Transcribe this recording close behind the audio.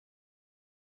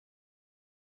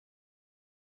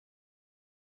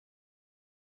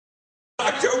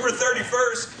October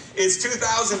 31st is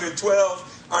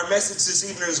 2012. Our message this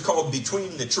evening is called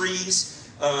Between the Trees.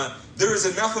 There is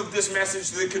enough of this message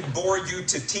that could bore you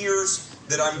to tears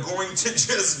that I'm going to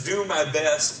just do my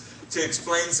best to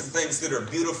explain some things that are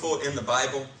beautiful in the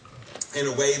Bible in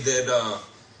a way that,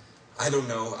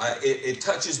 it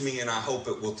touches me, and I hope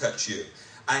it will touch you.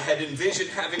 I had envisioned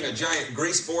having a giant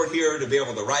grease board here to be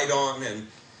able to write on, and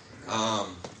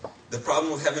the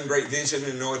problem with having great vision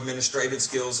and no administrative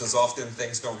skills is often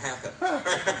things don't happen.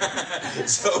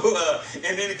 So,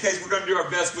 in any case, we're going to do our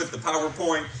best with the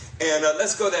PowerPoint. And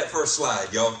let's go to that first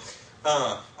slide, y'all.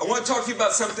 I want to talk to you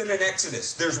about something in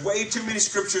Exodus. There's way too many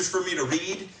scriptures for me to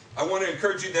read. I want to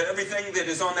encourage you that everything that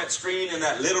is on that screen in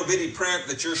that little bitty print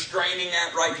that you're straining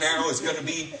at right now is going to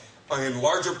be in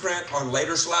larger print on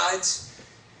later slides.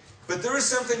 But there is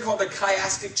something called a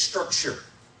chiastic structure.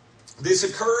 This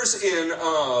occurs in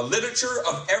literature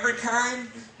of every kind,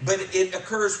 but it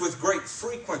occurs with great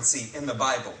frequency in the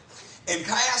Bible. And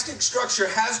chiastic structure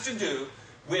has to do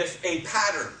with a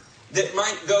pattern that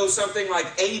might go something like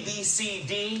A, B, C,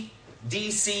 D,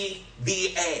 D, C,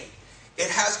 B, A.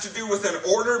 It has to do with an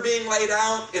order being laid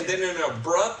out and then an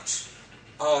abrupt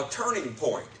turning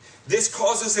point. This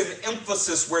causes an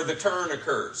emphasis where the turn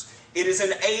occurs. It is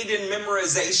an aid in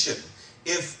memorization.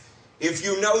 If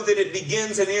you know that it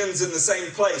begins and ends in the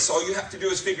same place, all you have to do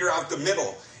is figure out the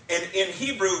middle. And in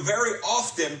Hebrew, very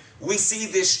often, we see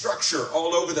this structure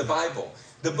all over the Bible.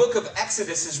 The book of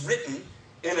Exodus is written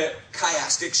in a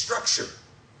chiastic structure.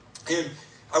 And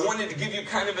I wanted to give you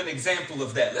kind of an example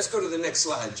of that. Let's go to the next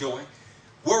slide, Joy.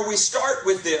 Where we start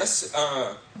with this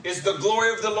is the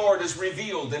glory of the Lord is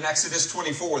revealed in Exodus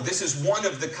 24. This is one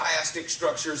of the chiastic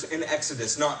structures in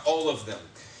Exodus, not all of them.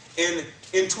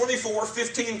 In 24,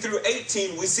 15 through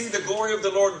 18, we see the glory of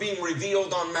the Lord being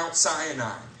revealed on Mount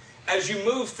Sinai. As you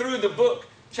move through the book,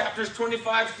 chapters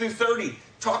 25 through 30,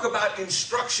 talk about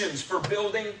instructions for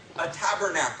building a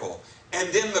tabernacle. And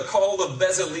then the call of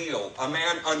Bezaleel, a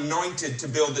man anointed to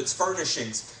build its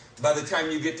furnishings, by the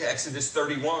time you get to Exodus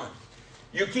 31.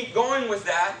 You keep going with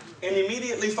that, and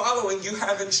immediately following, you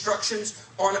have instructions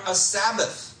on a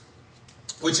Sabbath,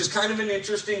 which is kind of an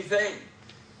interesting thing,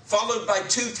 followed by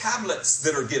 2 tablets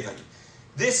that are given.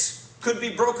 This could be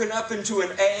broken up into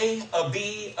an A, a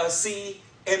B, a C,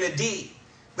 and a D.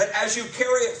 But as you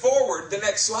carry it forward, the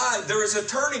next slide, there is a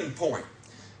turning point.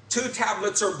 2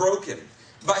 tablets are broken.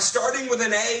 By starting with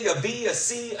an A, a B, a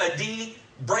C, a D,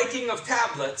 breaking of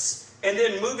tablets, and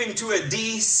then moving to a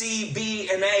D, C, B,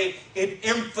 and A, it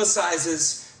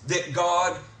emphasizes that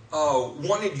God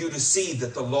wanted you to see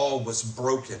that the law was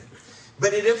broken.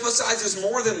 But it emphasizes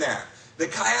more than that. The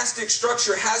chiastic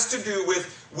structure has to do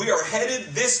with we are headed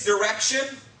this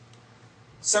direction,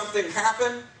 something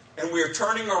happened, and we are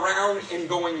turning around and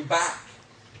going back.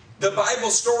 The Bible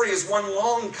story is one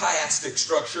long chiastic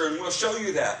structure, and we'll show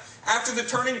you that. After the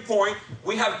turning point,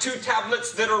 we have 2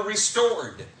 tablets that are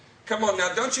restored. Come on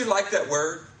now, don't you like that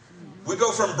word? We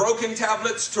go from broken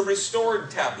tablets to restored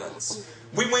tablets.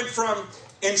 We went from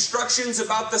instructions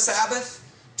about the Sabbath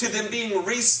to them being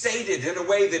restated in a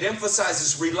way that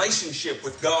emphasizes relationship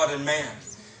with God and man.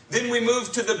 Then we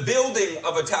moved to the building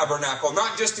of a tabernacle,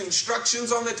 not just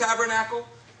instructions on the tabernacle,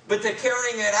 but the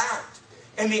carrying it out.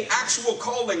 And the actual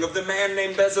calling of the man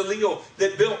named Bezaleel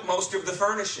that built most of the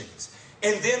furnishings.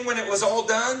 And then when it was all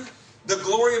done, the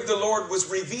glory of the Lord was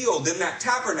revealed in that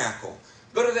tabernacle.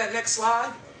 Go to that next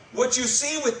slide. What you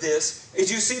see with this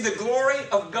is you see the glory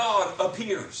of God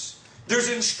appears. There's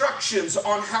instructions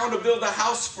on how to build a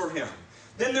house for Him.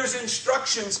 Then there's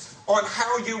instructions on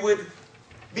how you would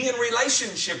be in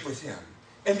relationship with Him.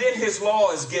 And then His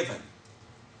law is given.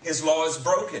 His law is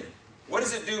broken. What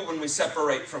does it do when we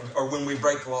separate from, or when we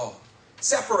break law? It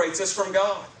separates us from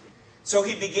God. So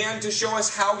He began to show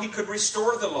us how He could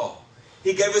restore the law.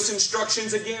 He gave us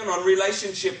instructions again on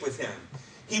relationship with Him.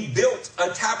 He built a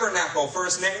tabernacle for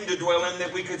His name to dwell in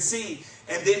that we could see.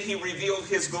 And then He revealed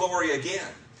His glory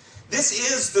again. This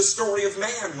is the story of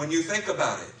man when you think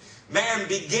about it. Man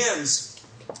begins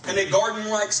in a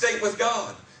garden-like state with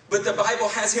God. But the Bible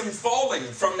has him falling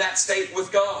from that state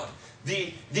with God.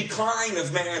 The decline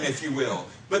of man, if you will.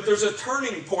 But there's a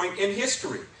turning point in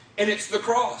history. And it's the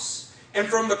cross. And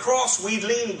from the cross, we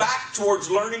lean back towards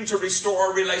learning to restore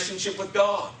our relationship with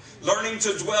God. Learning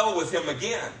to dwell with Him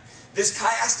again. This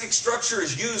chiastic structure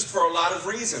is used for a lot of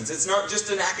reasons. It's not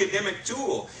just an academic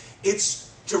tool.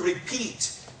 It's to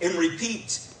repeat and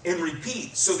repeat and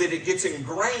repeat so that it gets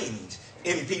ingrained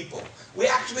in people. We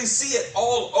actually see it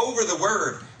all over the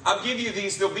Word. I'll give you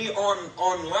these. They'll be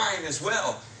online as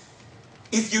well.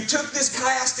 If you took this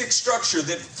chiastic structure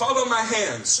that, follow my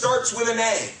hand, starts with an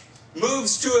A,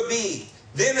 moves to a B,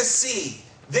 then a C,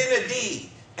 then a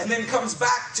D, and then comes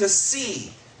back to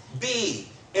C, B,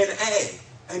 and A,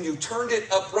 and you turned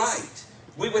it upright,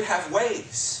 we would have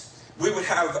waves. We would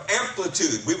have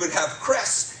amplitude. We would have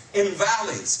crests and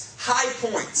valleys, high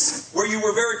points where you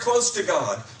were very close to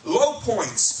God, low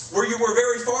points where you were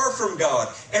very far from God.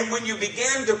 And when you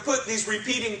began to put these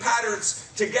repeating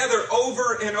patterns together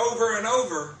over and over and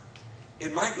over,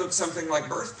 it might look something like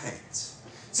birth pains.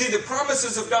 See, the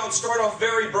promises of God start off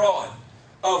very broad.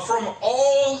 From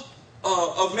all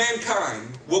of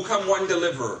mankind will come one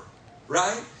deliverer,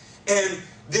 right? And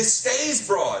this stays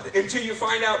broad until you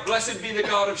find out, blessed be the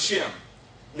God of Shem.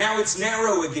 Now it's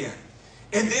narrow again.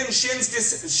 And then Shem's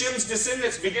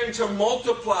descendants begin to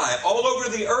multiply all over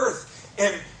the earth.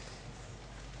 And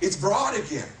it's broad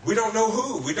again. We don't know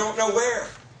who. We don't know where.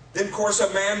 Then, of course,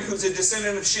 a man who's a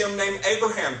descendant of Shem named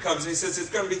Abraham comes and he says, it's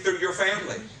going to be through your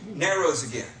family. Narrows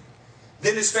again.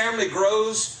 Then his family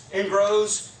grows and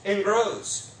grows and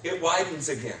grows. It widens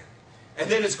again. And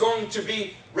then it's going to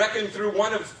be reckoned through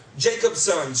one of Jacob's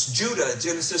sons, Judah,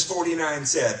 Genesis 49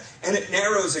 said. And it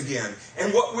narrows again.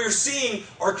 And what we're seeing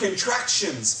are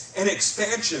contractions and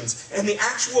expansions. And the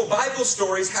actual Bible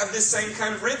stories have this same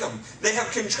kind of rhythm. They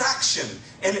have contraction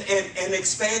and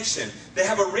expansion. They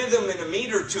have a rhythm and a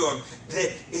meter to them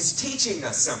that is teaching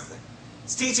us something.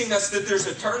 It's teaching us that there's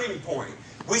a turning point.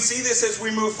 We see this as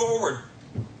we move forward.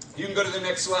 You can go to the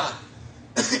next slide.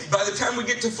 By the time we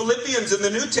get to Philippians in the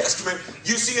New Testament,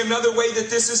 you see another way that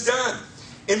this is done.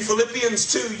 In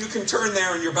Philippians 2, you can turn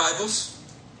there in your Bibles.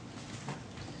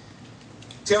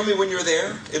 Tell me when you're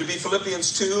there. It'll be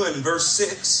Philippians 2 and verse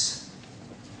 6.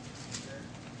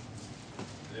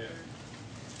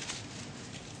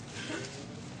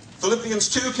 Philippians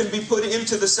 2 can be put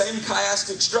into the same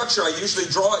chiastic structure. I usually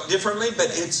draw it differently, but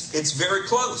it's very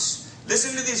close.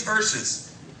 Listen to these verses.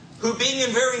 Who being in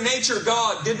very nature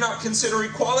God did not consider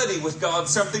equality with God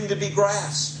something to be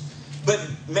grasped, but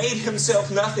made himself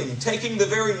nothing, taking the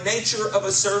very nature of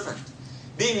a servant.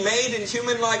 Being made in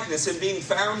human likeness and being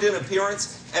found in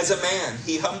appearance as a man,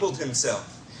 he humbled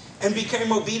himself and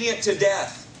became obedient to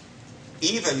death,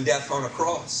 even death on a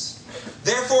cross.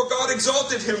 Therefore God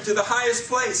exalted him to the highest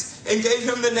place and gave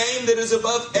him the name that is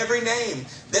above every name,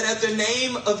 that at the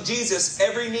name of Jesus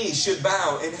every knee should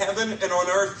bow in heaven and on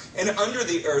earth and under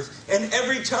the earth, and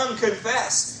every tongue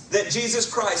confess that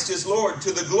Jesus Christ is Lord,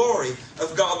 to the glory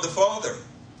of God the Father.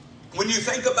 When you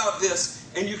think about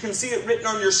this, and you can see it written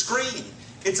on your screen,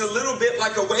 it's a little bit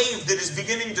like a wave that is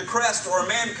beginning to crest, or a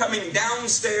man coming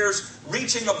downstairs,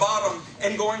 reaching a bottom,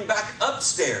 and going back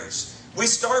upstairs. We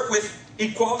start with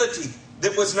equality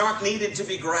that was not needed to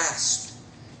be grasped.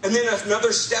 And then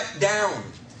another step down,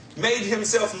 made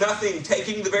himself nothing,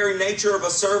 taking the very nature of a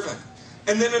servant.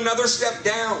 And then another step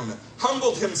down,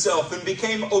 humbled himself and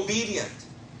became obedient.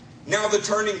 Now the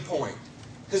turning point.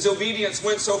 His obedience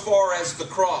went so far as the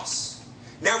cross.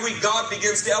 Now God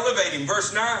begins to elevate him.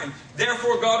 Verse 9,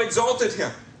 therefore God exalted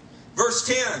him. Verse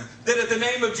 10, that at the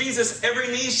name of Jesus every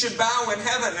knee should bow in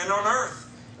heaven and on earth.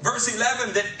 Verse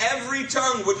 11, that every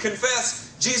tongue would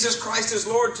confess Jesus Christ is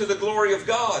Lord, to the glory of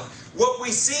God. What we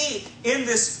see in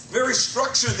this very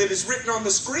structure that is written on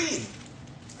the screen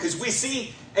is we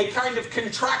see a kind of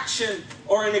contraction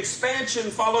or an expansion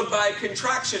followed by a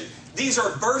contraction. These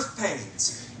are birth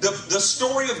pains. The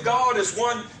story of God is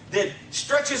one that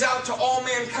stretches out to all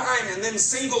mankind and then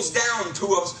singles down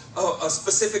to a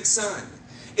specific son.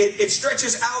 It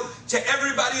stretches out to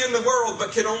everybody in the world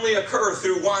but can only occur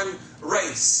through one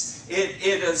race. It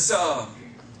is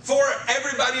for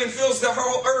everybody and fills the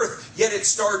whole earth, yet it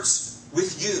starts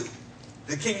with you.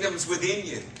 The kingdom's within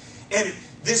you. And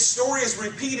this story is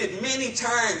repeated many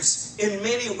times in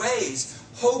many ways,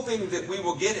 hoping that we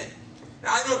will get it.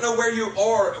 Now, I don't know where you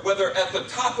are, whether at the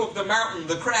top of the mountain,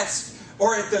 the crest,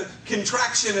 or at the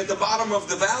contraction at the bottom of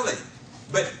the valley.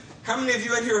 But how many of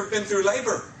you in here have been through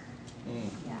labor?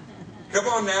 Come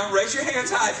on now, raise your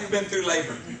hands high if you've been through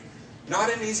labor.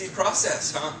 Not an easy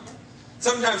process, huh?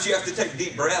 Sometimes you have to take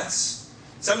deep breaths.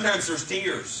 Sometimes there's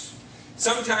tears.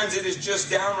 Sometimes it is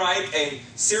just downright a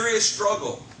serious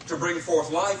struggle to bring forth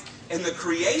life. And the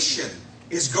creation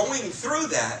is going through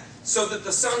that so that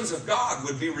the sons of God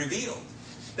would be revealed.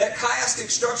 That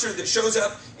chiastic structure that shows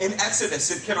up in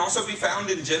Exodus, it can also be found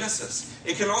in Genesis.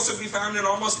 It can also be found in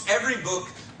almost every book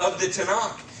of the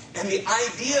Tanakh. And the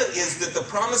idea is that the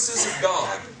promises of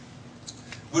God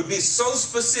would be so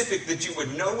specific that you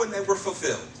would know when they were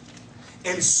fulfilled,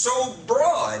 and so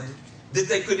broad that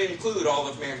they could include all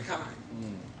of mankind.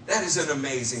 That is an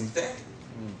amazing thing.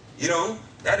 You know,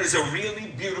 that is a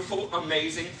really beautiful,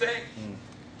 amazing thing.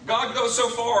 God goes so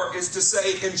far as to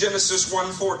say in Genesis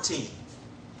 1:14,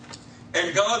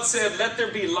 And God said, let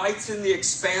there be lights in the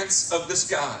expanse of the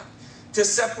sky to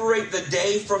separate the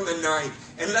day from the night,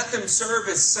 and let them serve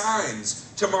as signs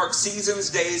to mark seasons,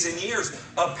 days, and years.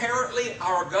 Apparently,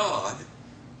 our God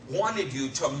wanted you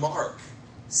to mark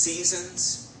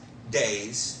seasons,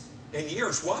 days, and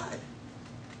years. Why?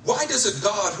 Why does a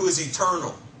God who is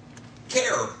eternal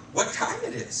care what time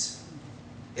it is?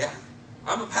 Yeah,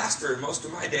 I'm a pastor, and most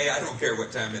of my day I don't care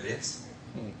what time it is.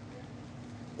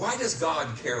 Why does God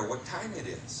care what time it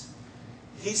is?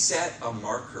 He set a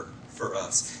marker for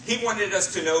us. He wanted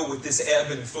us to know with this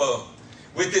ebb and flow,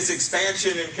 with this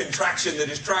expansion and contraction that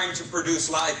is trying to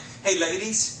produce life. Hey,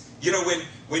 ladies, you know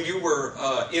when you were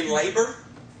in labor,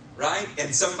 right,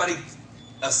 and somebody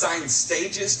assigned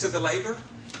stages to the labor,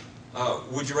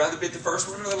 would you rather be the first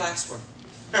one or the last one?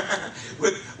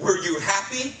 Were you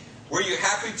happy? Were you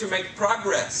happy to make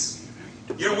progress?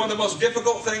 You know, one of the most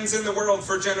difficult things in the world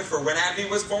for Jennifer when Abby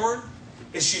was born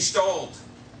is she stalled.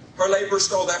 Her labor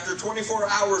stalled after 24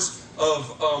 hours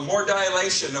of more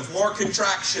dilation, of more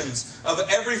contractions, of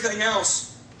everything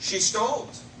else. She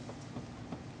stalled.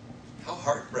 How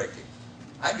heartbreaking.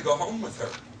 I had to go home with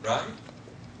her, right?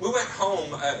 We went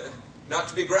home, not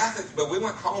to be graphic, but we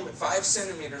went home at 5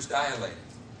 centimeters dilated.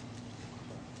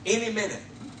 Any minute,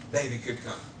 baby could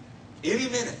come. Any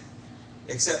minute.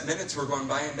 Except minutes were going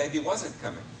by and baby wasn't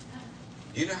coming.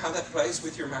 Do you know how that plays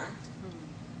with your mind?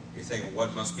 You're thinking,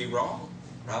 what must be wrong?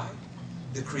 Right?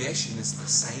 The creation is the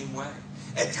same way.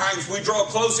 At times we draw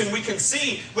close and we can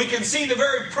see the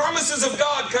very promises of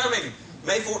God coming.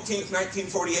 May 14th,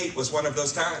 1948 was one of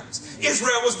those times.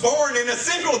 Israel was born in a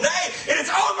single day, and it's,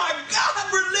 oh my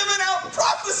God, we're living out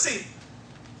prophecy.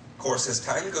 Of course, as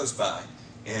time goes by,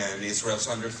 and Israel's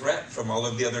under threat from all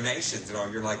of the other nations, and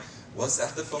all, you're like, was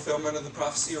that the fulfillment of the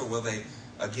prophecy, or will they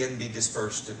again be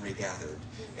dispersed and regathered?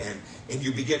 And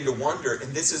you begin to wonder,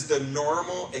 and this is the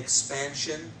normal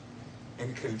expansion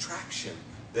and contraction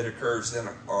that occurs in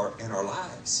our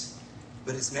lives.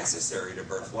 But it's necessary to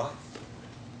birth life.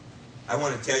 I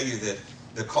want to tell you that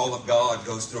the call of God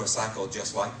goes through a cycle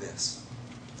just like this.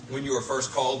 When you were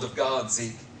first called of God,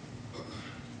 Zeke,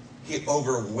 He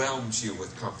overwhelms you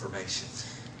with confirmation.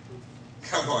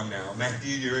 Come on now,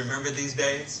 Matthew, you remember these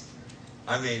days?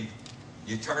 I mean,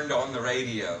 you turned on the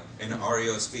radio and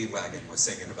REO Speedwagon was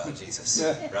singing about Jesus,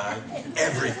 right?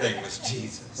 Everything was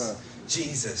Jesus.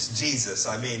 Jesus, Jesus.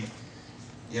 I mean,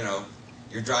 you know,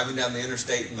 you're driving down the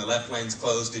interstate and the left lane's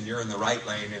closed and you're in the right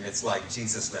lane and it's like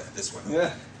Jesus left this one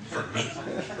open for me,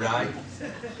 right?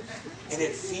 And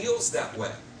it feels that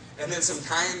way. And then some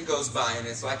time goes by and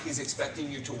it's like He's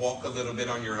expecting you to walk a little bit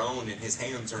on your own and His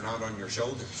hands are not on your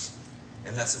shoulders.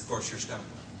 And that's, of course, your stumbling.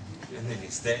 And then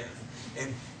He's there.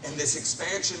 And this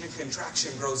expansion and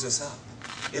contraction grows us up.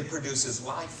 It produces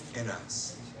life in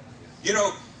us. You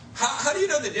know, how do you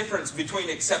know the difference between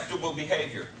acceptable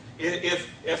behavior?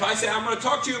 If I say, I'm going to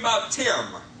talk to you about Tim,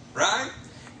 right?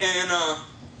 And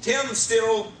Tim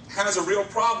still has a real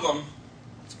problem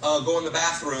going to the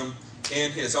bathroom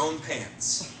in his own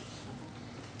pants.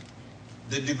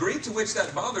 The degree to which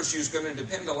that bothers you is going to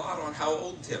depend a lot on how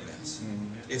old Tim is.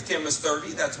 If Tim is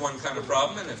 30, that's one kind of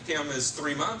problem. And if Tim is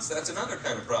 3 months, that's another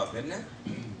kind of problem, isn't it?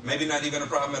 Maybe not even a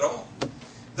problem at all.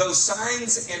 Those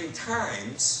signs and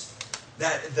times,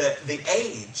 that the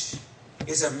age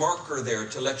is a marker there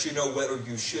to let you know whether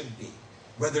you should be,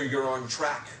 whether you're on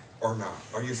track or not.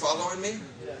 Are you following me?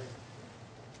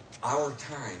 Our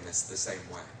time is the same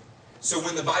way. So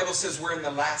when the Bible says we're in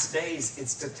the last days,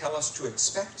 it's to tell us to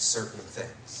expect certain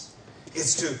things.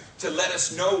 It's to let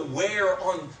us know where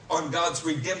on God's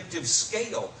redemptive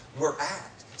scale we're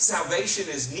at. Salvation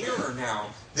is nearer now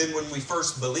than when we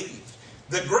first believed.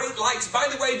 The great lights, by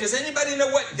the way, does anybody know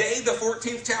what day the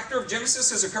 14th chapter of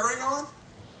Genesis is occurring on?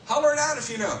 Holler it out if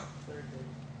you know.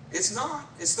 It's not.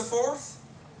 It's the fourth.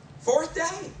 Fourth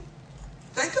day.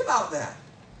 Think about that.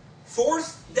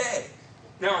 Fourth day.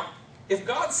 Now, if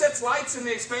God sets lights in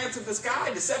the expanse of the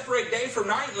sky to separate day from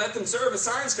night and let them serve as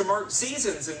signs to mark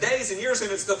seasons and days and years, and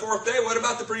it's the fourth day, what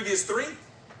about the previous three?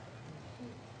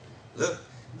 Look,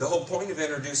 the whole point of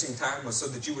introducing time was so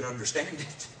that you would understand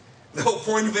it. The whole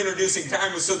point of introducing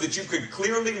time was so that you could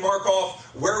clearly mark off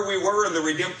where we were in the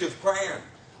redemptive plan.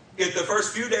 If the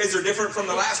first few days are different from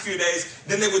the last few days,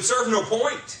 then they would serve no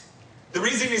point. The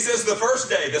reason He says the first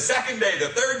day, the second day, the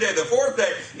third day, the fourth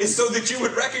day, is so that you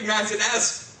would recognize it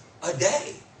as a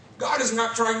day. God is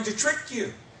not trying to trick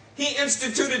you. He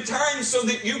instituted time so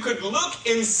that you could look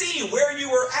and see where you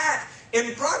were at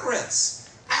in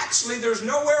progress. Actually, there's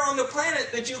nowhere on the planet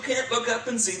that you can't look up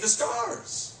and see the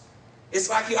stars. It's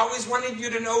like He always wanted you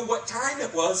to know what time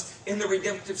it was in the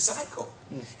redemptive cycle.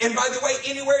 And by the way,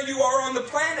 anywhere you are on the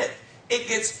planet, It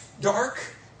gets dark,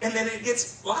 and then it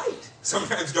gets light.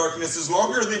 Sometimes darkness is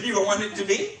longer than you want it to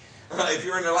be, if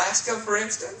you're in Alaska, for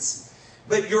instance.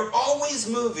 But you're always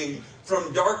moving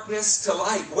from darkness to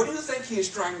light. What do you think he is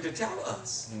trying to tell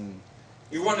us?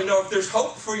 You want to know if there's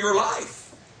hope for your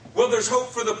life. Well, there's hope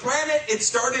for the planet. It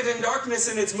started in darkness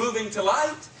and it's moving to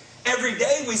light. Every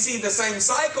day we see the same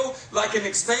cycle, like an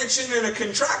expansion and a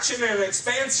contraction and an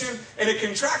expansion and a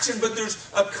contraction, but there's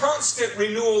a constant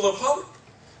renewal of hope.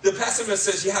 The pessimist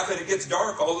says, yeah, but it gets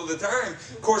dark all of the time.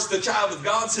 Of course, the child of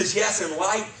God says, yes, and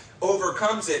light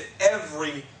overcomes it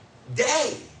every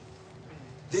day.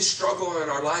 This struggle in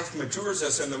our life matures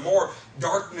us, and the more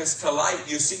darkness to light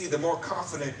you see, the more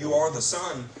confident you are the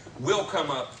sun will come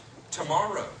up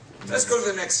tomorrow. Let's go to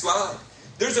the next slide.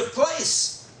 There's a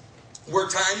place where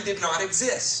time did not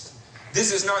exist.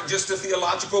 This is not just a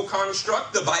theological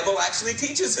construct. The Bible actually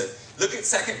teaches it. Look at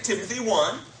 2 Timothy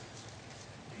 1,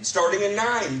 starting in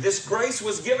 9. This grace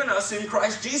was given us in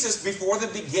Christ Jesus before the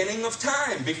beginning of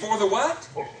time. Before the what?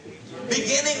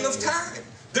 Beginning of time.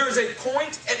 There is a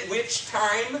point at which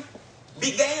time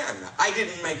began. I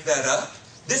didn't make that up.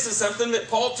 This is something that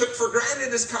Paul took for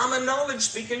granted as common knowledge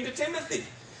speaking to Timothy.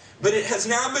 But it has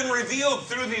now been revealed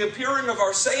through the appearing of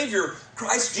our Savior,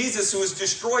 Christ Jesus, who has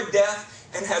destroyed death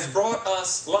and has brought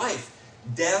us life.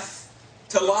 Death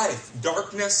to life.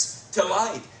 Darkness to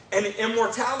light. And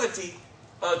immortality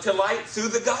to light through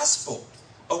the gospel.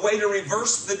 A way to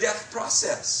reverse the death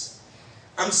process.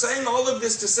 I'm saying all of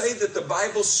this to say that the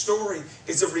Bible story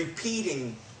is a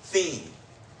repeating theme.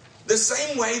 The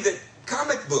same way that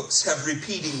comic books have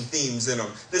repeating themes in them.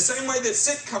 The same way that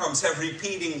sitcoms have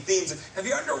repeating themes. Have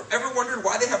you ever wondered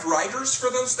why they have writers for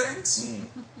those things?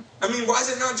 I mean, why is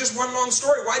it not just one long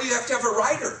story? Why do you have to have a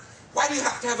writer? Why do you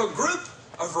have to have a group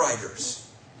of writers?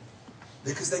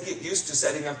 Because they get used to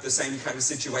setting up the same kind of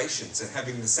situations and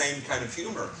having the same kind of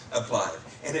humor applied.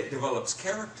 And it develops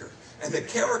character. And the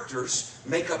characters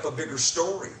make up a bigger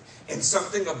story. And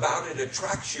something about it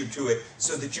attracts you to it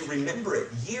so that you remember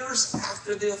it years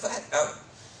after the fact.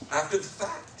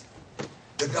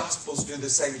 The Gospels do the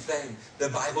same thing. The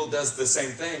Bible does the same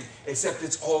thing, except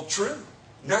it's all true.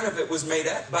 None of it was made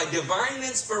up. By divine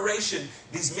inspiration,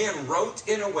 these men wrote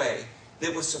in a way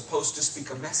that was supposed to speak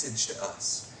a message to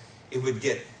us. It would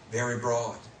get very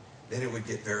broad. Then it would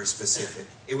get very specific.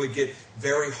 It would get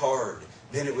very hard.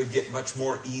 Then it would get much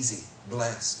more easy,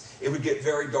 blessed. It would get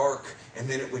very dark, and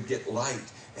then it would get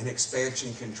light, and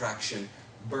expansion, contraction,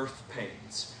 birth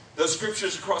pains. Those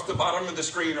scriptures across the bottom of the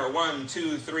screen are 1,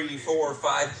 2, 3, 4,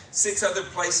 5, 6 other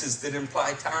places that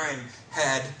imply time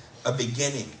had a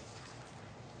beginning.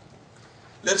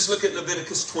 Let's look at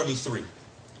Leviticus 23.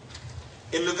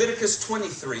 In Leviticus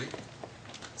 23, it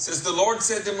says, the Lord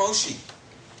said to Moshe,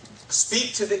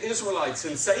 speak to the Israelites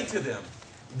and say to them,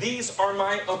 these are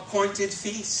my appointed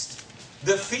feast,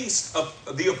 the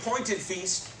appointed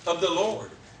feast of the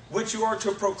Lord, which you are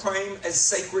to proclaim as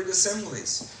sacred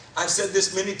assemblies. I've said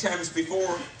this many times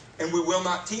before, and we will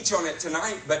not teach on it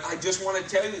tonight, but I just want to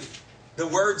tell you, the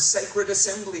word sacred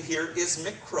assembly here is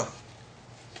mikra.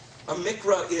 A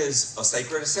mikra is a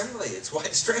sacred assembly. It's why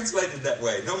it's translated that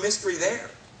way. No mystery there.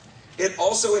 It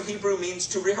also in Hebrew means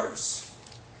to rehearse.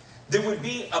 There would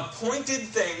be appointed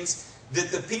things that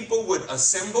the people would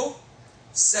assemble,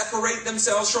 separate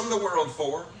themselves from the world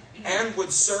for, and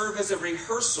would serve as a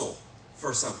rehearsal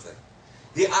for something.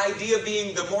 The idea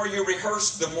being the more you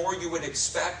rehearse, the more you would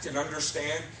expect and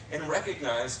understand and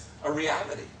recognize a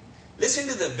reality. Listen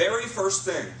to the very first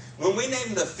thing. When we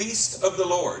name the feast of the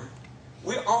Lord,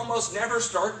 we almost never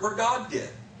start where God did.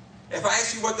 If I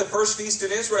ask you what the first feast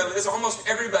in Israel is, almost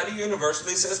everybody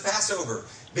universally says Passover,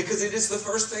 because it is the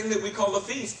first thing that we call a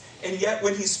feast. And yet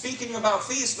when he's speaking about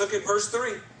feast, look at verse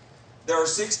 3. There are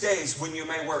 6 days when you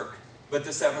may work, but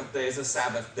the seventh day is a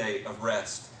Sabbath day of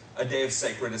rest, a day of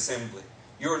sacred assembly.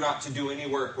 You are not to do any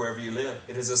work wherever you live.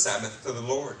 It is a Sabbath to the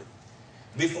Lord.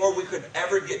 Before we could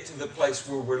ever get to the place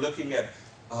where we're looking at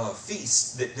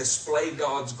feasts that display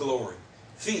God's glory,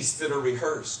 feasts that are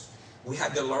rehearsed, we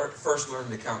had to first learn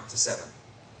to count to 7.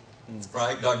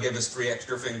 Right? God gave us 3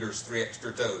 extra fingers, 3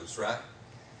 extra toes, right?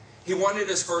 He wanted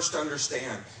us first to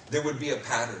understand there would be a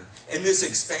pattern. In this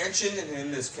expansion and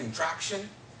in this contraction,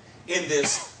 in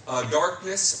this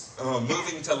darkness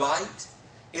moving to light,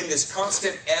 in this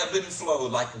constant ebb and flow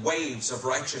like waves of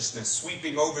righteousness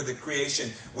sweeping over the creation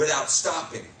without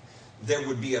stopping, there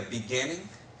would be a beginning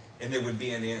and there would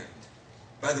be an end.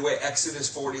 By the way, Exodus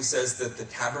 40 says that the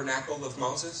tabernacle of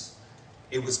Moses,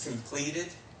 it was completed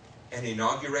and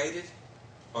inaugurated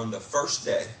on the first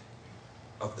day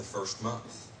of the first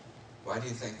month. Why do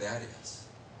you think that is?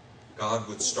 God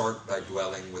would start by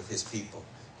dwelling with his people.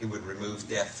 He would remove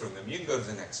death from them. You can go to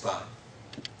the next slide.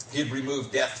 He'd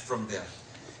remove death from them.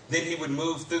 Then He would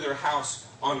move through their house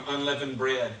on unleavened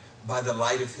bread by the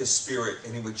light of His Spirit,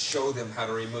 and He would show them how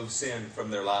to remove sin from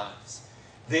their lives.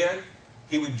 Then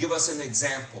He would give us an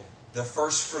example, the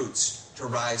first fruits to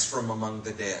rise from among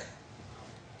the dead.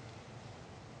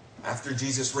 After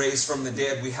Jesus raised from the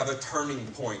dead, we have a turning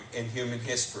point in human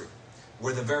history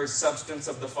where the very substance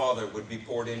of the Father would be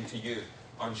poured into you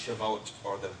on Shavuot,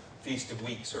 or the Feast of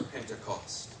Weeks, or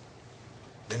Pentecost.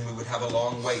 Then we would have a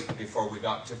long wait before we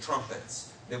got to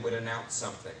trumpets that would announce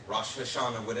something. Rosh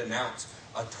Hashanah would announce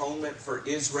atonement for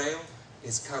Israel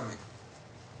is coming.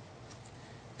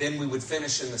 Then we would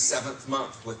finish in the 7th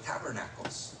month with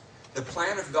tabernacles. The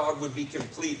plan of God would be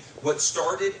complete. What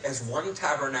started as one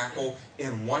tabernacle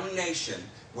in one nation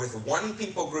with one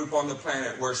people group on the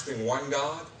planet worshiping one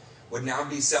God would now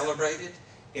be celebrated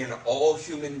in all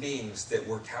human beings that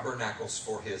were tabernacles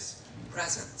for His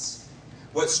presence.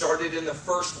 What started in the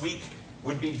first week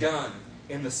would be done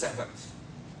in the 7th.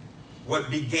 What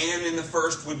began in the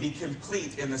first would be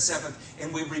complete in the 7th.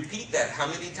 And we repeat that how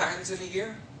many times in a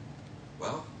year?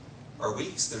 Well, our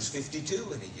weeks, there's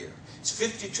 52 in a year. It's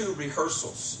 52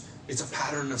 rehearsals. It's a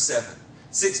pattern of 7.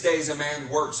 6 days a man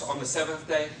works. On the 7th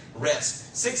day,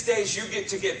 rest. 6 days you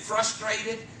get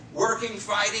frustrated, working,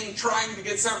 fighting, trying to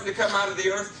get something to come out of the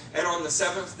earth. And on the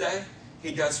 7th day,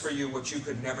 He does for you what you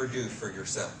could never do for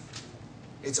yourself.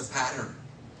 It's a pattern.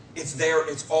 It's there.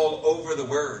 It's all over the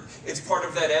Word. It's part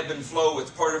of that ebb and flow. It's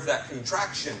part of that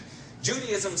contraction.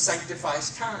 Judaism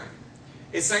sanctifies time.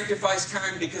 It sanctifies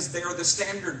time because they are the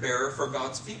standard bearer for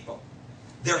God's people.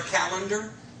 Their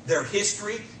calendar, their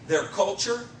history, their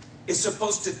culture is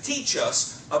supposed to teach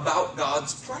us about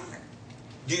God's plan.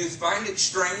 Do you find it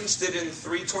strange that in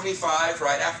 325,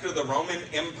 right after the Roman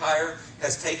Empire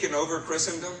has taken over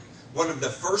Christendom, one of the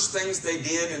first things they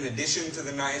did, in addition to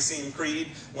the Nicene Creed,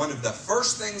 one of the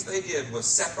first things they did was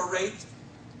separate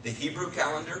the Hebrew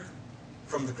calendar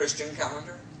from the Christian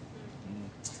calendar?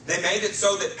 They made it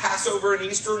so that Passover and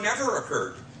Easter never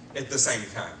occurred at the same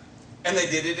time. And they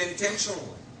did it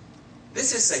intentionally.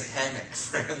 This is satanic,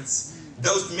 friends.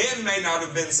 Those men may not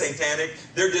have been satanic.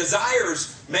 Their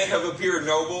desires may have appeared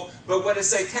noble. But what is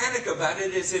satanic about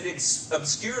it is it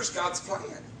obscures God's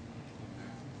plan.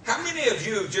 How many of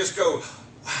you just go,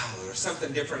 wow, there's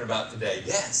something different about today?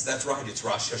 Yes, that's right, it's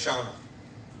Rosh Hashanah.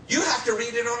 You have to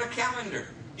read it on a calendar.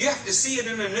 You have to see it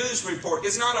in a news report.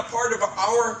 It's not a part of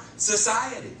our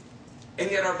society.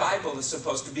 And yet our Bible is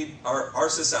supposed to be, our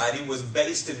society was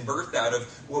based and birthed out of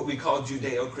what we call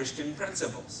Judeo-Christian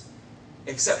principles.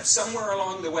 Except somewhere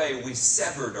along the way we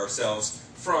severed ourselves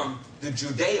from the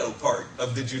Judeo part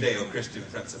of the Judeo-Christian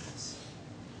principles.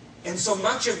 And so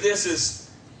much of this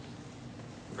is,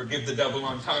 forgive the double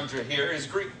entendre here, is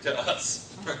Greek to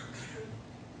us.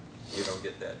 You don't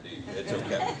get that, do you? It's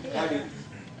okay.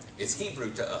 It's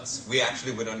Hebrew to us. We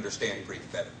actually would understand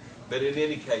Greek better. But in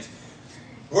any case,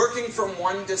 working from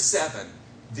 1 to 7,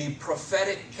 the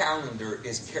prophetic calendar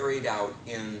is carried out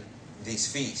in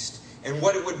these feasts. And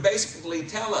what it would basically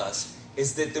tell us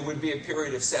is that there would be a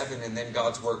period of 7 and then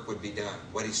God's work would be done.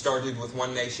 What He started with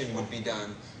one nation would be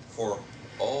done for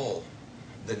all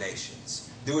the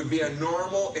nations. There would be a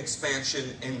normal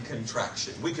expansion and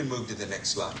contraction. We can move to the next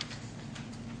slide.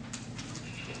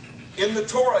 In the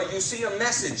Torah, you see a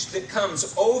message that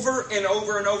comes over and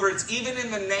over and over. It's even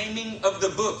in the naming of the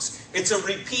books. It's a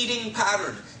repeating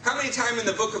pattern. How many times in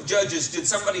the book of Judges did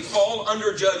somebody fall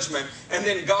under judgment and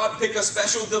then God pick a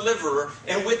special deliverer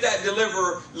and with that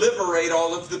deliverer liberate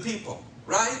all of the people?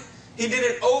 Right? He did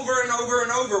it over and over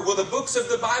and over. Well, the books of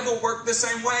the Bible work the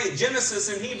same way. Genesis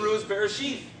in Hebrew is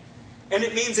Bereshith. And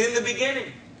it means in the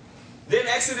beginning. Then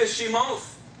Exodus,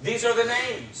 Shemoth. These are the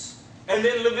names. And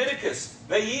then Leviticus,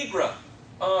 Vayigra,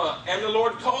 and the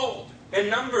Lord called. And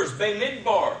Numbers,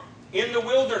 Bamidbar, in the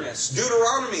wilderness.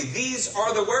 Deuteronomy, these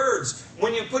are the words.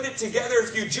 When you put it together,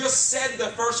 if you just said the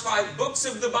first 5 books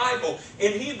of the Bible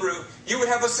in Hebrew, you would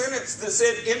have a sentence that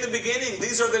said, in the beginning,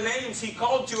 these are the names He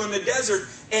called to in the desert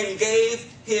and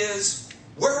gave His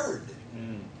word.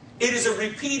 It is a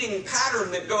repeating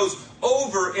pattern that goes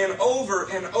over and over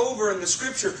and over in the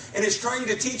Scripture. And it's trying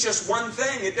to teach us one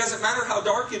thing. It doesn't matter how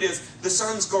dark it is, the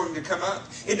sun's going to come up.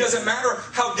 It doesn't matter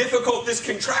how difficult this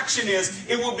contraction is,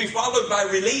 it will be followed by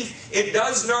relief. It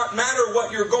does not matter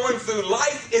what you're going through.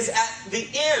 Life is at the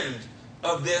end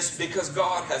of this because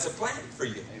God has a plan for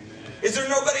you. Amen. Is there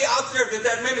nobody out there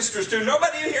that ministers to?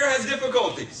 Nobody in here has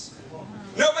difficulties.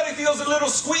 Nobody feels a little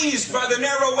squeezed by the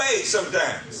narrow way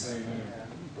sometimes. Amen.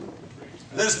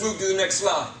 Let's move to the next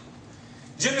slide.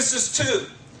 Genesis 2,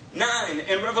 9,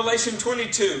 and Revelation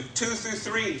 22, 2 through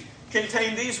 3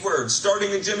 contain these words,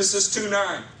 starting in Genesis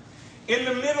 2:9. In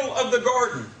the middle of the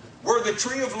garden were the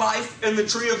tree of life and the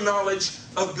tree of knowledge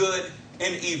of good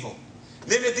and evil.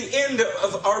 Then at the end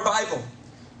of our Bible,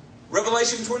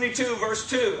 Revelation 22, verse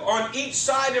 2, on each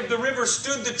side of the river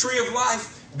stood the tree of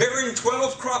life, bearing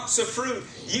 12 crops of fruit,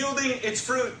 yielding its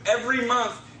fruit every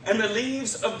month. And the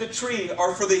leaves of the tree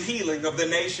are for the healing of the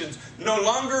nations. No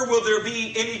longer will there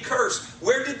be any curse.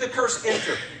 Where did the curse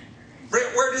enter?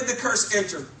 Where did the curse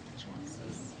enter? It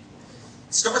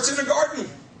starts in a garden.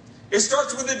 It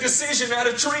starts with a decision at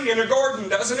a tree in a garden,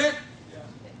 doesn't it?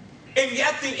 And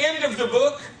yet the end of the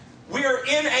book, we are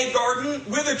in a garden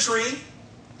with a tree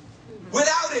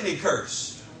without any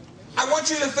curse. I want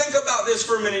you to think about this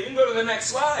for a minute. You can go to the next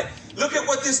slide. Look at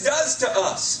what this does to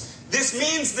us. This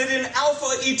means that in Alpha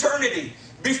eternity,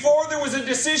 before there was a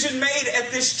decision made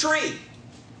at this tree,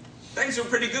 things were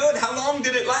pretty good. How long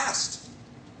did it last?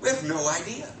 We have no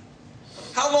idea.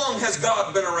 How long has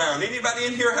God been around? Anybody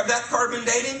in here have that carbon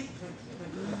dating?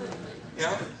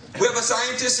 Yeah. We have a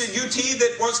scientist at UT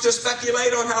that wants to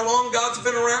speculate on how long God's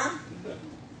been around.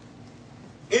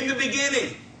 In the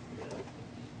beginning,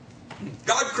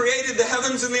 God created the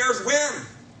heavens and the earth. When?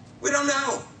 We don't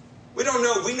know. We don't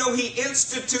know. We know He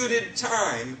instituted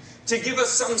time to give us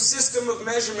some system of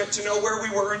measurement to know where we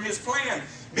were in His plan.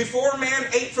 Before man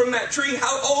ate from that tree,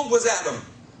 how old was Adam?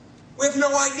 We have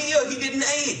no idea. He didn't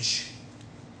age.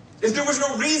 There was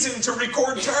no reason to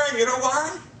record time. You know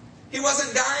why? He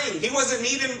wasn't dying. He wasn't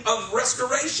needing of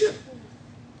restoration.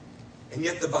 And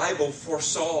yet the Bible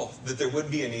foresaw that there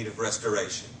would be a need of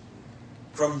restoration.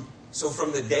 So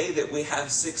from the day that we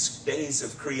have 6 days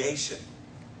of creation,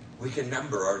 we can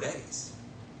number our days.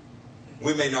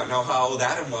 We may not know how old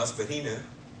Adam was, but he knew.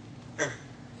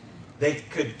 They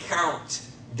could count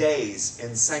days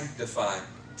and sanctify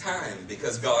time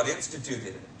because God instituted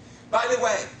it. By the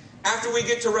way, after we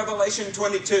get to Revelation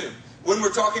 22, when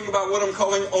we're talking about what I'm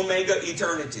calling Omega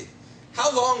Eternity,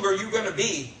 how long are you going to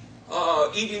be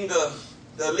eating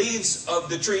the leaves of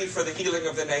the tree for the healing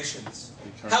of the nations?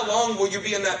 How long will you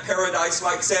be in that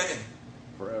paradise-like setting?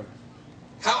 Forever.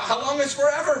 How long is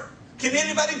forever? Can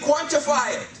anybody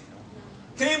quantify it?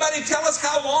 Can anybody tell us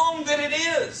how long that it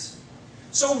is?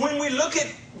 So when we look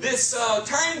at this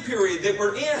time period that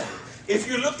we're in, if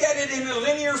you look at it in a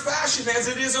linear fashion as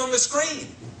it is on the screen,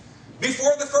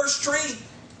 before the first tree,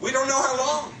 we don't know how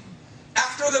long.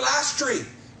 After the last tree,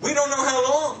 we don't know how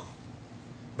long.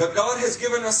 But God has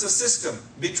given us a system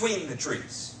between the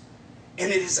trees.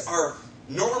 And it is our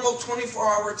normal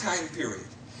 24-hour time period.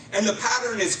 And the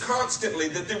pattern is constantly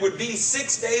that there would be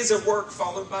 6 days of work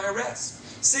followed by a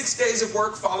rest. 6 days of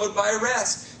work followed by a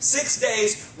rest. 6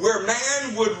 days where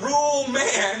man would rule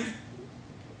man.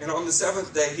 And on the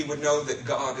 7th day, he would know that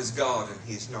God is God and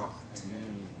He's not.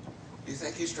 Amen. You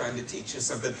think He's trying to teach us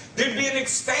something? There'd be an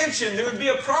expansion. There would be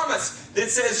a promise that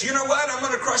says, you know what? I'm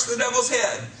going to crush the devil's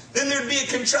head. Then there'd be a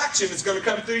contraction that's going to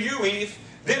come through you, Eve.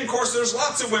 Then, of course, there's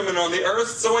lots of women on the earth,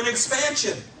 so an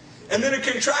expansion. And then a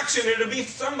contraction, it'll be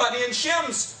somebody in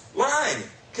Shem's line.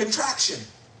 Contraction.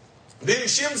 Then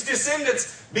Shem's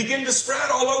descendants begin to spread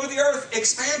all over the earth.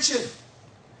 Expansion.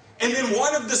 And then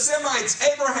one of the Semites,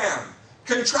 Abraham.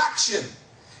 Contraction.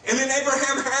 And then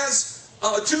Abraham has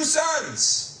 2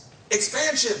 sons.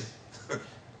 Expansion.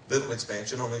 Little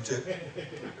expansion, only 2.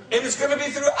 And it's going to be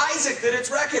through Isaac that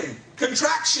it's reckoned.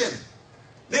 Contraction.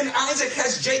 Then Isaac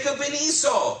has Jacob and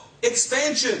Esau.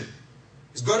 Expansion.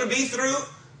 It's going to be through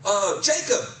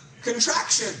Jacob.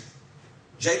 Contraction.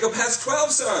 Jacob has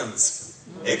 12 sons.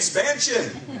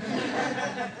 Expansion.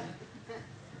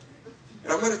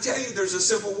 And I'm going to tell you, there's a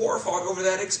civil war fought over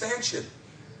that expansion.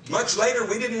 Much later,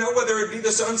 we didn't know whether it would be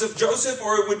the sons of Joseph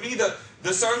or it would be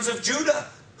the sons of Judah,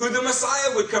 who the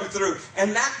Messiah would come through.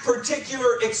 And that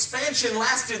particular expansion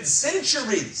lasted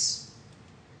centuries.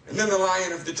 And then the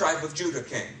Lion of the tribe of Judah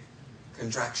came.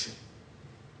 Contraction.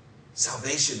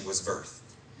 Salvation was birthed.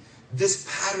 This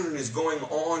pattern is going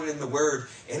on in the Word,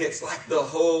 and it's like the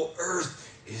whole earth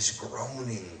is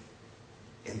groaning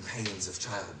in pains of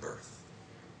childbirth.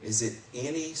 Is it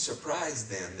any surprise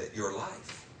then that your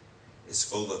life is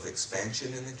full of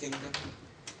expansion in the kingdom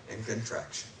and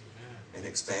contraction? And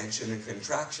expansion and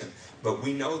contraction. But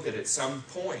we know that at some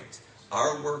point,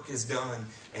 our work is done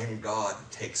and God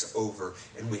takes over.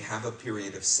 And we have a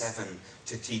period of 7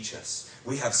 to teach us.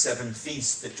 We have 7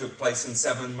 feasts that took place in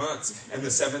 7 months. And the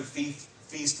 7th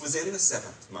feast was in the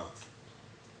 7th month.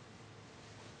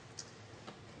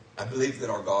 I believe that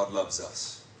our God loves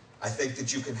us. I think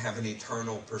that you can have an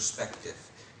eternal perspective.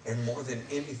 And more than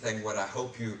anything, what I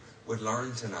hope you would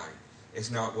learn tonight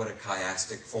is not what a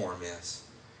chiastic form is.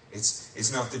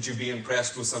 It's not that you be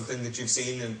impressed with something that you've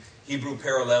seen in Hebrew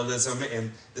parallelism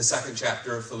in the 2nd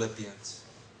chapter of Philippians.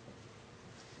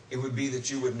 It would be that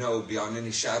you would know beyond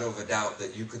any shadow of a doubt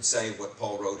that you could say what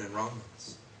Paul wrote in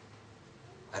Romans.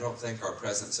 I don't think our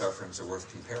present sufferings are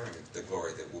worth comparing with the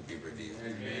glory that will be revealed.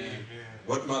 Amen.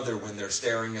 What mother, when they're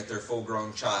staring at their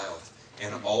full-grown child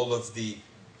and all of the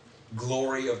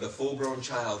glory of the full-grown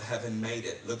child having made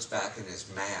it, looks back and is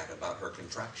mad about her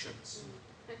contractions?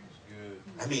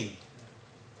 I mean,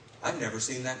 I've never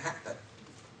seen that happen.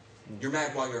 You're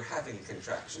mad while you're having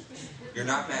contractions. You're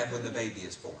not mad when the baby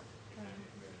is born.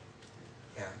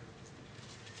 Yeah.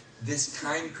 This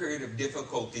time period of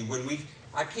difficulty,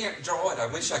 I can't draw it, I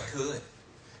wish I could.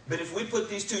 But if we put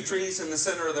these two trees in the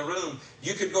center of the room,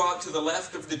 you could go out to the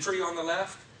left of the tree on the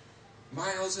left,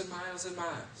 miles and miles and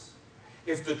miles.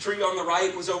 If the tree on the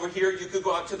right was over here, you could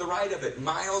go out to the right of it,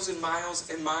 miles and miles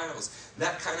and miles.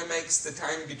 That kind of makes the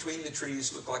time between the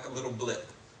trees look like a little blip,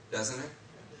 doesn't it?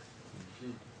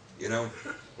 You know,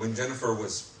 when Jennifer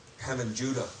was having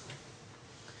Judah,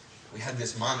 we had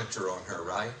this monitor on her,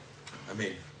 right? I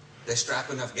mean, they strap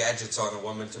enough gadgets on a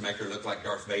woman to make her look like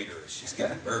Darth Vader as she's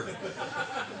giving birth.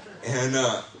 And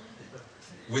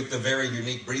with the very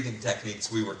unique breathing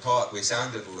techniques we were taught, we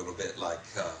sounded a little bit like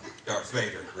Darth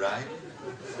Vader, right?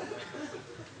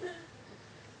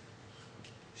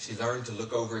 She learned to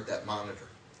look over at that monitor,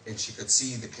 and she could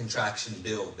see the contraction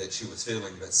build that she was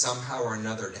feeling, but somehow or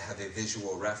another to have a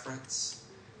visual reference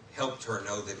helped her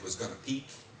know that it was going to peak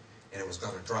and it was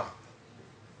going to drop.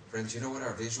 Friends, you know what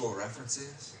our visual reference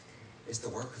is? It's the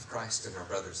work of Christ in our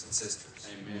brothers and sisters.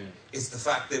 Amen. It's the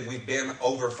fact that we've been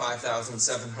over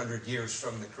 5,700 years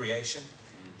from the creation,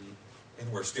 and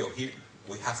we're still here.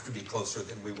 We have to be closer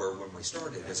than we were when we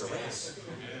started as a race.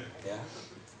 Yeah.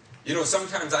 You know,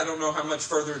 sometimes I don't know how much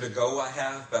further to go I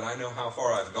have, but I know how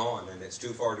far I've gone, and it's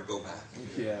too far to go back.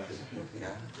 Yeah.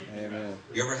 Yeah. Amen.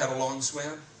 You ever had a long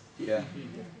swim? Yeah.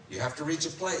 You have to reach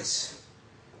a place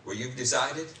where you've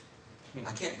decided,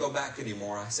 I can't go back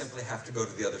anymore. I simply have to go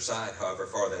to the other side, however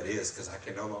far that is, because I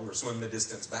can no longer swim the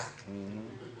distance back. Mm-hmm.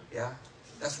 Yeah?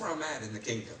 That's where I'm at in the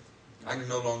kingdom. I can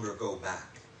no longer go back.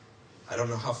 I don't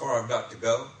know how far I've got to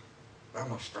go, but I'm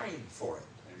going to strain for it.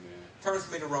 Amen. Turn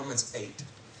with me to Romans 8.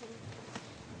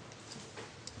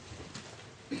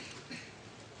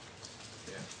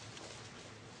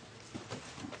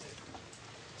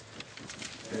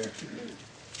 There.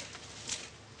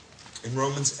 In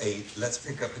Romans 8, let's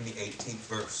pick up in the 18th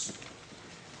verse.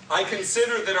 I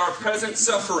consider that our present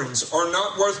sufferings are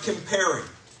not worth comparing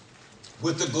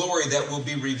with the glory that will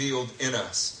be revealed in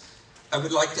us. I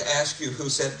would like to ask you, who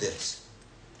said this?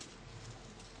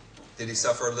 Did he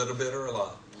suffer a little bit or a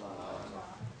lot?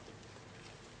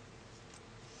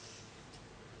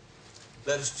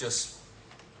 Let us just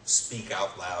speak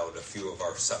out loud a few of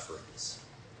our sufferings.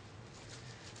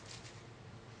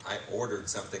 I ordered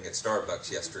something at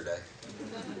Starbucks yesterday,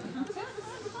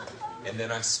 and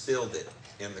then I spilled it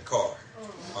in the car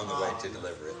on the way to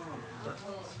deliver it.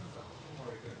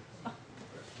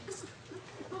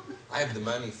 I have the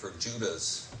money for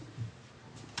Judah's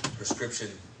prescription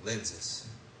lenses,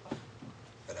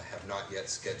 but I have not yet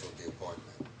scheduled the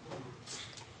appointment.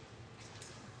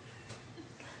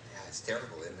 Yeah, it's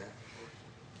terrible, isn't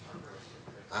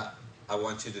it? I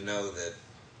want you to know that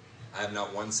I have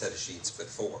not one set of sheets, but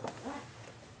 4.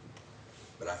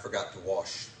 But I forgot to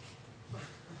wash.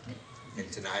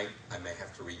 And tonight, I may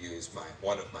have to reuse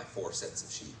one of my 4 sets of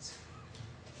sheets.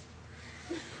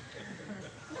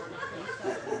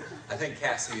 I think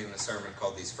Cassie in the sermon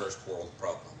called these first world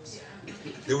problems.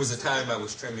 There was a time I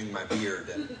was trimming my beard,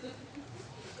 and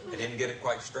I didn't get it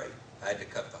quite straight. I had to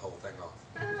cut the whole thing off.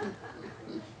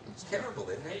 It's terrible,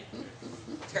 isn't it?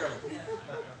 Terrible.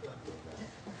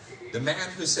 The man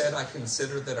who said, I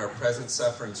consider that our present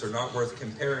sufferings are not worth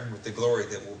comparing with the glory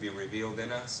that will be revealed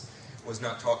in us, was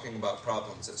not talking about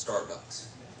problems at Starbucks.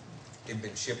 He'd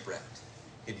been shipwrecked.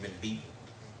 He'd been beaten.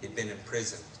 He'd been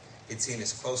imprisoned. He'd seen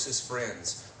his closest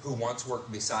friends who once worked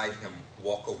beside him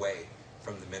walk away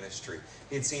from the ministry.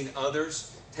 He'd seen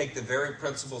others take the very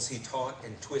principles he taught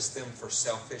and twist them for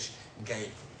selfish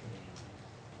gain.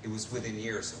 He was within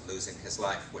years of losing his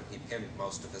life when he penned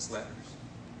most of his letters.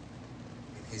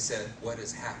 He said, what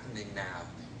is happening now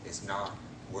is not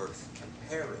worth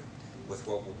comparing with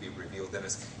what will be revealed in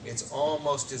us. It's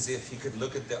almost as if he could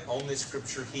look at the only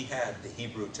scripture he had, the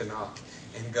Hebrew Tanakh,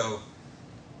 and go,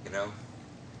 you know,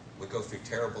 we go through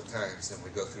terrible times and we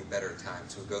go through better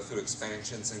times. We go through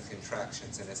expansions and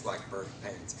contractions, and it's like birth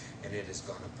pains, and it is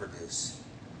going to produce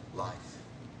life.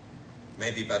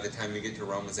 Maybe by the time you get to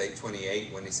Romans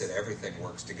 8:28, when he said everything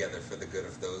works together for the good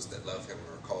of those that love him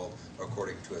and are called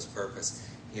according to his purpose,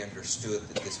 He understood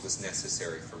that this was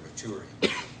necessary for maturing.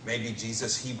 Maybe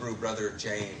Jesus' Hebrew brother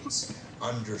James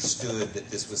understood that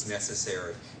this was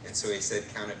necessary. And so he said,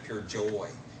 count it pure joy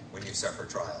when you suffer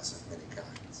trials of many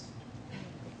kinds.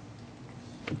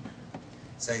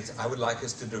 Saints, I would like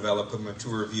us to develop a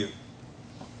mature view.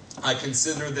 I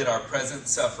consider that our present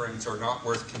sufferings are not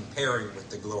worth comparing with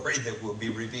the glory that will be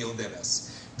revealed in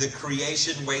us. The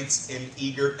creation waits in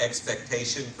eager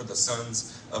expectation for the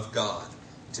sons of God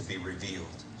to be revealed.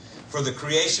 For the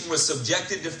creation was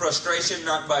subjected to frustration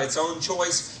not by its own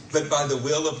choice, but by the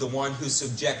will of the one who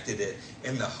subjected it,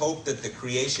 in the hope that the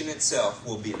creation itself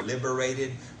will be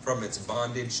liberated from its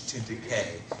bondage to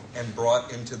decay and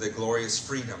brought into the glorious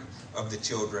freedom of the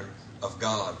children of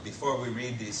God. Before we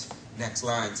read these next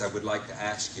lines, I would like to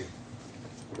ask you,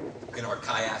 in our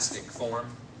chiastic form,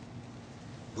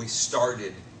 we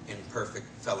started in perfect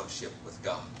fellowship with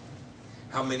God.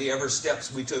 How many ever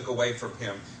steps we took away from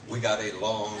Him, we got a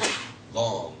long,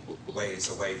 long ways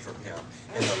away from Him.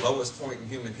 And the lowest point in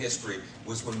human history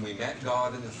was when we met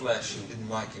God in the flesh and didn't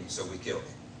like Him, so we killed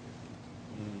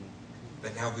Him.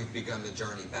 But now we've begun the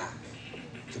journey back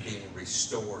to being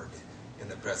restored in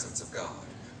the presence of God,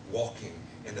 walking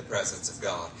in the presence of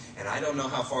God. And I don't know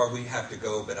how far we have to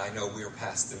go, but I know we're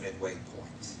past the midway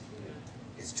point.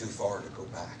 It's too far to go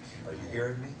back. Are you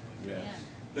hearing me? Yeah.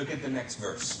 Look at the next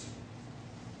verse.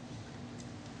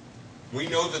 We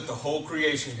know that the whole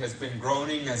creation has been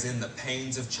groaning as in the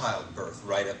pains of childbirth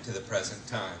right up to the present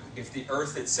time. If the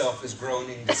earth itself is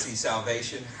groaning to see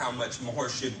salvation, how much more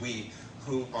should we,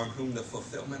 on whom the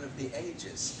fulfillment of the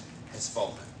ages has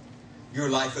fallen? Your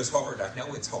life is hard. I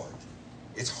know it's hard.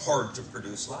 It's hard to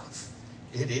produce life.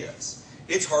 It is.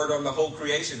 It's hard on the whole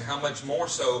creation. How much more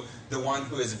so the one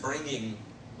who is bringing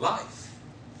life?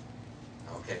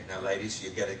 Okay, now ladies,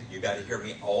 you got to hear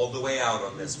me all the way out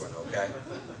on this one, okay?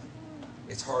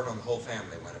 It's hard on the whole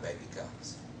family when a baby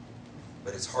comes.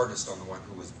 But it's hardest on the one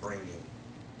who is bringing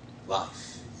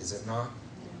life. Is it not?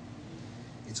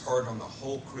 It's hard on the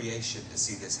whole creation to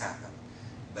see this happen.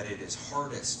 But it is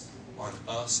hardest on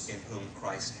us in whom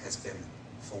Christ has been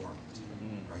formed.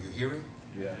 Are you hearing?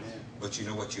 Yes. But you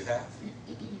know what you have?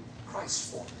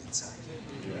 Christ formed inside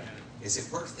you. Yeah. Is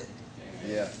it worth it?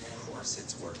 Yeah. Of course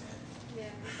it's worth it.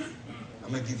 Yeah.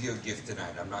 I'm going to give you a gift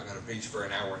tonight. I'm not going to preach for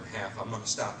an hour and a half. I'm going to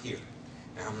stop here.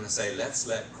 And I'm going to say, let's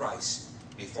let Christ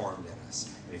be formed in us.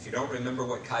 And if you don't remember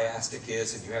what chiastic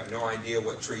is, and you have no idea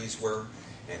what trees were,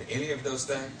 and any of those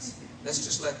things, let's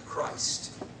just let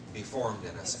Christ be formed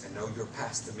in us and know you're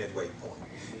past the midway point.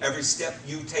 Every step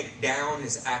you take down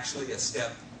is actually a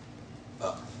step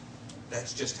up.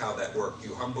 That's just how that works.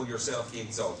 You humble yourself, He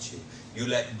exalts you. You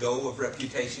let go of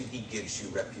reputation, He gives you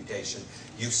reputation.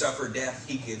 You suffer death,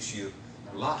 He gives you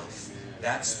life.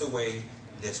 That's the way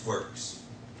this works.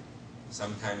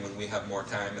 Sometime when we have more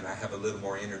time and I have a little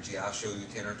more energy, I'll show you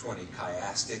 10 or 20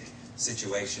 chiastic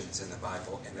situations in the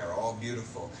Bible, and they're all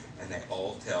beautiful, and they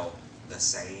all tell the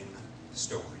same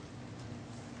story.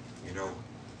 You know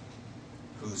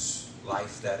whose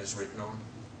life that is written on?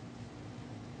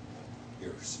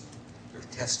 Yours. Your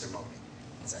testimony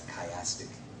is a chiastic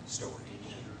story.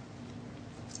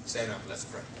 Stand up, let's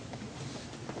pray.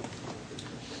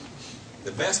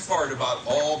 The best part about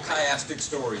all chiastic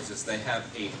stories is they have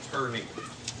a turning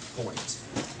point.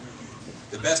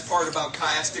 The best part about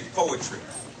chiastic poetry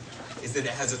is that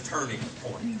it has a turning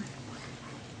point.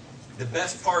 The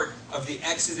best part of the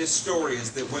Exodus story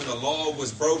is that when the law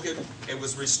was broken, it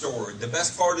was restored. The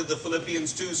best part of the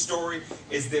Philippians 2 story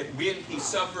is that when He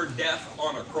suffered death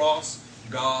on a cross,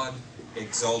 God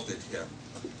exalted Him.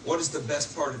 What is the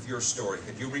best part of your story?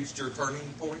 Have you reached your turning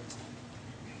point?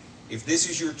 If this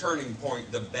is your turning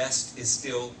point, the best is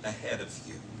still ahead of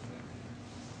you.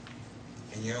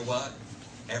 And you know what?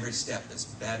 Every step is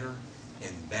better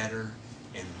and better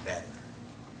and better.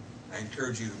 I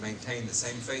encourage you to maintain the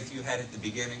same faith you had at the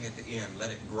beginning, at the end. Let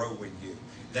it grow in you.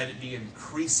 Let it be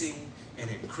increasing and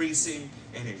increasing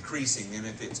and increasing. And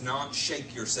if it's not,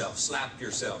 shake yourself, slap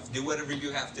yourself, do whatever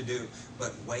you have to do.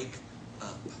 But wake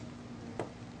up.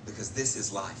 Because this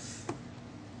is life.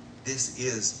 This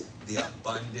is the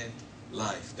abundant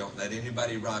life. Don't let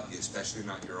anybody rob you, especially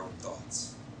not your own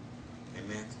thoughts.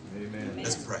 Amen? Amen.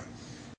 Let's pray.